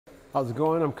How's it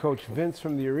going? I'm Coach Vince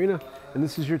from the arena, and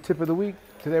this is your tip of the week.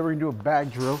 Today we're gonna do a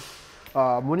bag drill.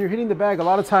 When you're hitting the bag, a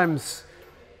lot of times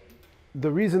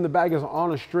the reason the bag is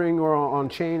on a string or on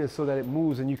chain is so that it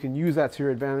moves, and you can use that to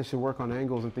your advantage to work on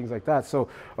angles and things like that. So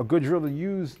a good drill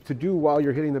to do while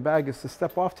you're hitting the bag is to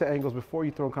step off to angles before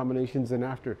you throw combinations and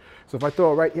after. So if I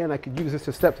throw a right hand, I could use this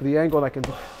to step to the angle and I can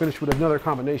finish with another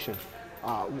combination.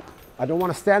 I don't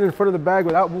want to stand in front of the bag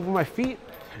without moving my feet.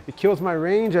 It kills my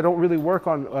range. I don't really work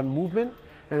on movement,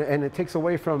 and it takes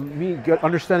away from me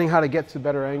understanding how to get to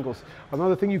better angles.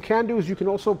 Another thing you can do is you can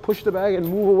also push the bag and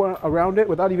move around it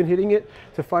without even hitting it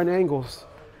to find angles,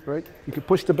 right? You can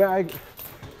push the bag,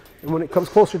 and when it comes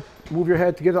closer, move your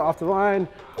head to get it off the line,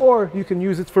 or you can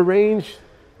use it for range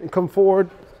and come forward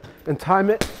and time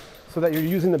it so that you're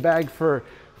using the bag for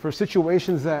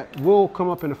situations that will come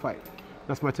up in a fight.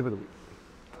 That's my tip of the week.